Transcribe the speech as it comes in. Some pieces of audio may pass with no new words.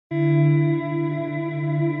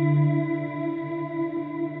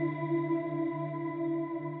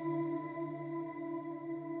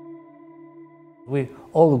We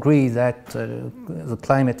all agree that the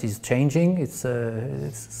climate is changing. It's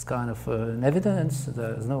kind of an evidence.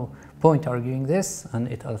 There's no point arguing this, and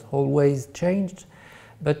it has always changed.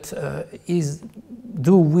 But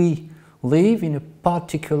do we live in a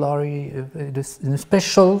in a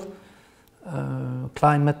special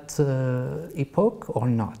climate epoch or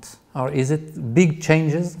not? Or is it big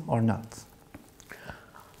changes or not?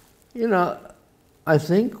 You know, I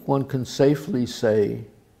think one can safely say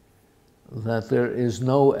that there is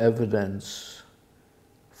no evidence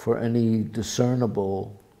for any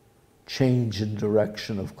discernible change in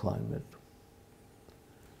direction of climate.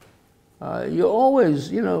 You always,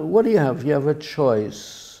 you know, what do you have? You have a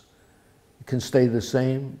choice. It can stay the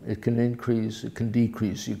same, it can increase, it can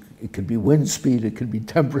decrease. It could be wind speed, it could be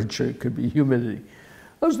temperature, it could be humidity.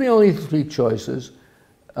 Those are the only three choices.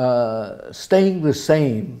 Staying the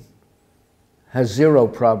same has zero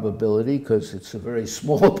probability because it's a very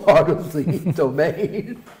small part of the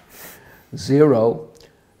domain. Zero.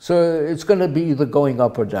 So it's going to be either going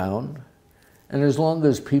up or down. And as long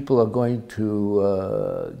as people are going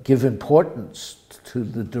to give importance to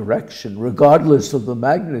the direction, regardless of the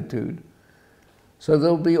magnitude, so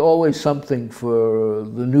there'll be always something for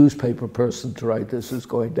the newspaper person to write, this is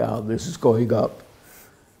going down, this is going up.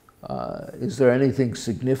 Is there anything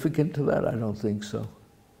significant to that? I don't think so.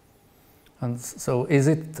 And so is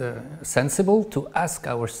it sensible to ask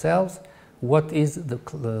ourselves what is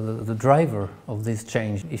the driver of this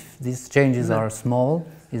change? If these changes are small,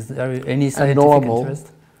 is there any scientific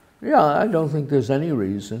interest? Yeah, I don't think there's any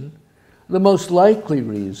reason. The most likely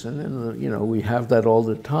reason, and you know, we have that all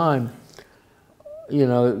the time, you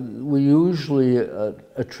know, we usually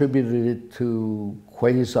attributed it to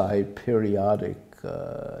quasi-periodic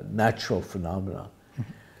natural phenomena.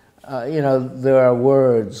 You know, there are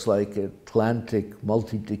words like Atlantic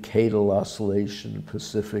multi-decadal oscillation,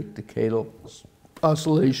 Pacific decadal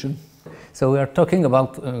oscillation. So we are talking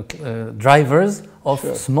about drivers of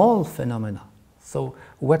small phenomena. So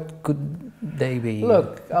what could they be?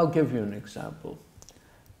 Look, I'll give you an example.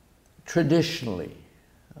 Traditionally,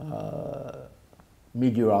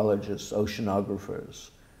 meteorologists,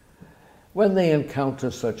 oceanographers, when they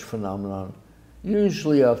encounter such phenomenon,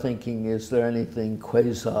 usually are thinking, is there anything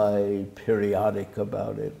quasi-periodic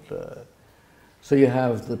about it? So you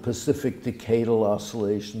have the Pacific decadal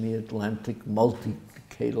oscillation, the Atlantic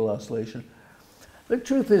multi-decadal oscillation. The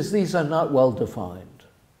truth is these are not well defined.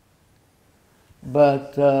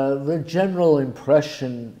 But the general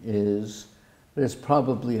impression is there's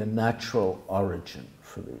probably a natural origin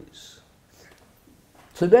for these.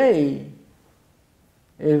 Today,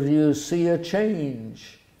 if you see a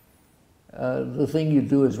change, the thing you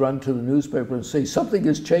do is run to the newspaper and say, something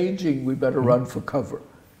is changing, we better run for cover.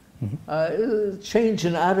 Change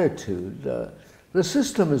in attitude. The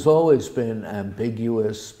system has always been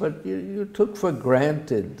ambiguous, but you took for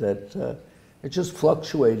granted that it just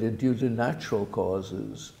fluctuated due to natural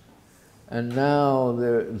causes. And now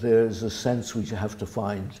there's a sense we have to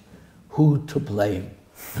find who to blame.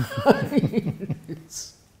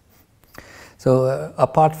 So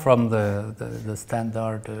apart from the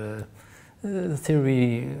standard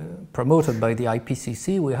theory promoted by the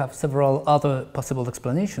IPCC, we have several other possible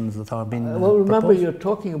explanations that are being well, remember, proposed. You're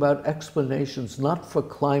talking about explanations not for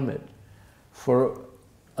climate, for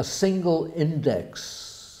a single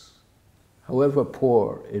index, however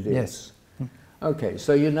poor it is. Yes. Okay,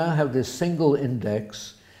 so you now have this single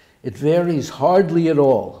index. It varies hardly at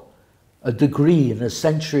all, a degree in a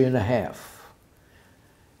century and a half.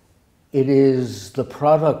 It is the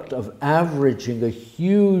product of averaging a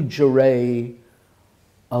huge array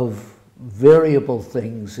of variable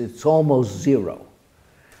things. It's almost zero.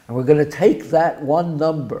 And we're going to take that one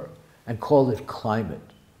number and call it climate,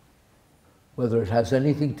 whether it has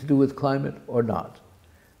anything to do with climate or not.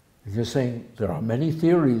 You're saying there are many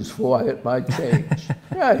theories for why it might change.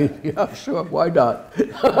 yeah, sure, why not?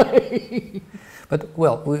 But,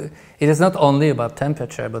 well, it is not only about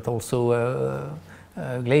temperature, but also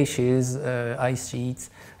glaciers, ice sheets.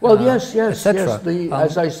 Well, yes.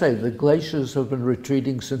 As I say, the glaciers have been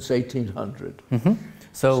retreating since 1800. Mm-hmm.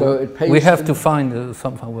 So it pays we have to find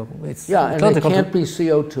somehow. Well, it's and it can't be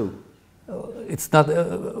CO2. It's not.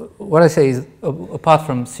 What I say is, apart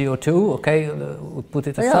from CO2, okay, we put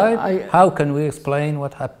it aside. How can we explain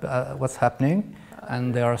what's happening?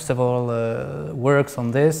 And there are several works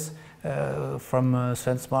on this. From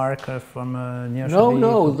Svensmark, from Neerschabie.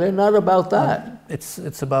 No, they're not about that.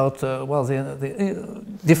 It's about well, the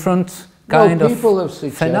different kind of people have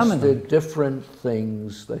suggested phenomenon. Different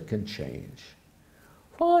things that can change.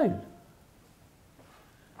 Fine.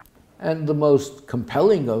 And the most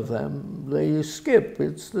compelling of them, they skip.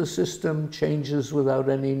 It's the system changes without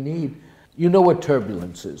any need. You know what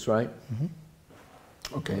turbulence is, right?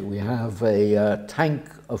 Mm-hmm. Okay, we have a tank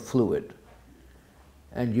of fluid,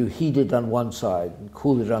 and you heat it on one side and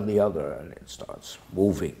cool it on the other, and it starts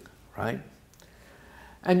moving, right?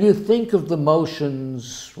 And you think of the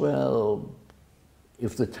motions, well,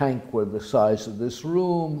 if the tank were the size of this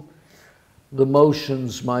room, the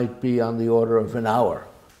motions might be on the order of an hour.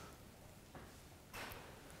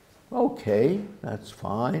 Okay, that's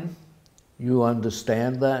fine. You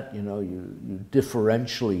understand that, you know, you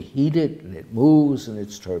differentially heat it and it moves and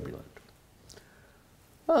it's turbulent.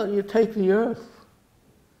 Well, you take the Earth.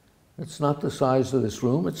 It's not the size of this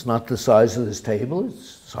room, it's not the size of this table,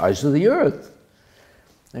 it's the size of the Earth.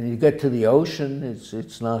 And you get to the ocean,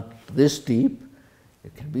 it's not this deep,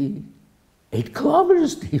 it can be 8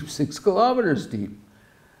 kilometers deep, 6 kilometers deep.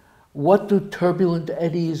 What do turbulent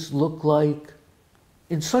eddies look like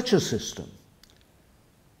in such a system?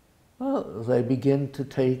 Well, they begin to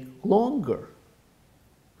take longer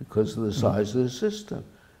because of the size of the system.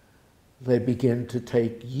 They begin to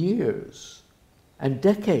take years and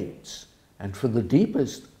decades, and for the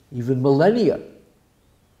deepest, even millennia.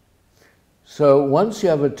 So once you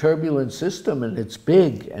have a turbulent system and it's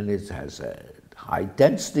big and it has a high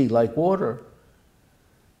density like water,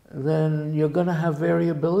 then you're going to have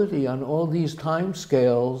variability on all these time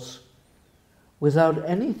scales without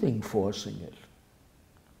anything forcing it.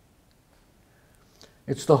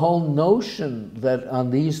 It's the whole notion that on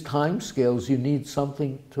these time scales you need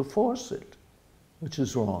something to force it, which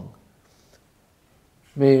is wrong.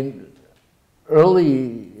 I mean,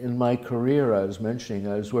 early in my career, I was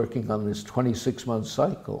mentioning, I was working on this 26-month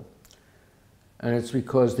cycle. And it's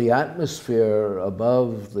because the atmosphere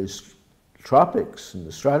above the tropics and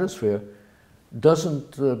the stratosphere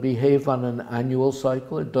doesn't behave on an annual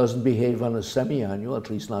cycle. It doesn't behave on a semi-annual, at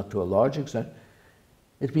least not to a large extent.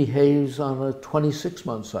 It behaves on a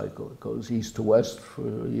 26-month cycle. It goes east to west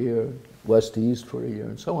for a year, west to east for a year,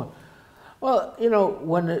 and so on. Well, you know,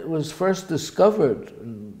 when it was first discovered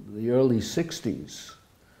in the early 60s,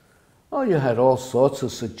 oh, you had all sorts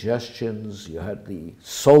of suggestions. You had the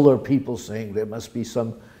solar people saying there must be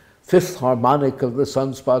some fifth harmonic of the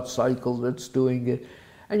sunspot cycle that's doing it.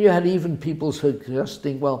 And you had even people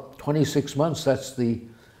suggesting, well, 26 months, that's the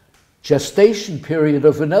gestation period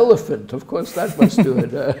of an elephant. Of course, that must do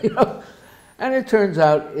it. You know? And it turns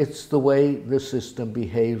out it's the way the system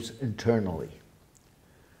behaves internally.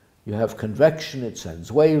 You have convection, it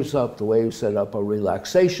sends waves up, the waves set up a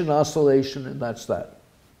relaxation oscillation, and that's that.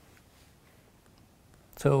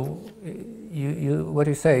 So what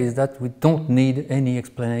you say is that we don't need any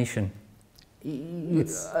explanation.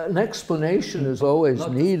 An explanation is always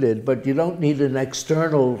needed, but you don't need an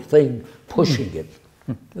external thing pushing it.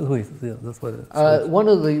 That's what one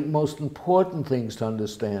of the most important things to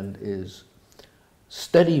understand is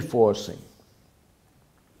steady forcing.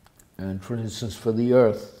 And for instance, for the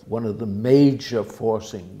Earth, one of the major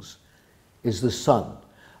forcings is the sun,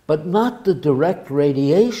 but not the direct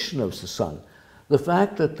radiation of the sun. The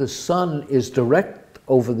fact that the sun is direct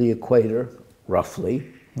over the equator,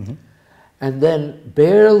 roughly, and then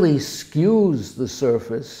barely skews the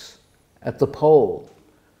surface at the pole.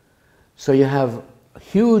 So you have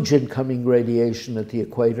huge incoming radiation at the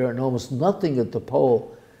equator and almost nothing at the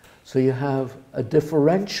pole. So you have a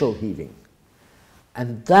differential heating.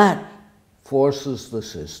 And that forces the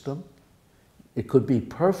system. It could be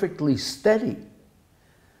perfectly steady,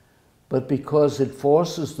 but because it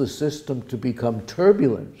forces the system to become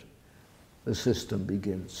turbulent, the system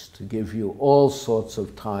begins to give you all sorts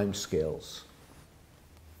of time scales.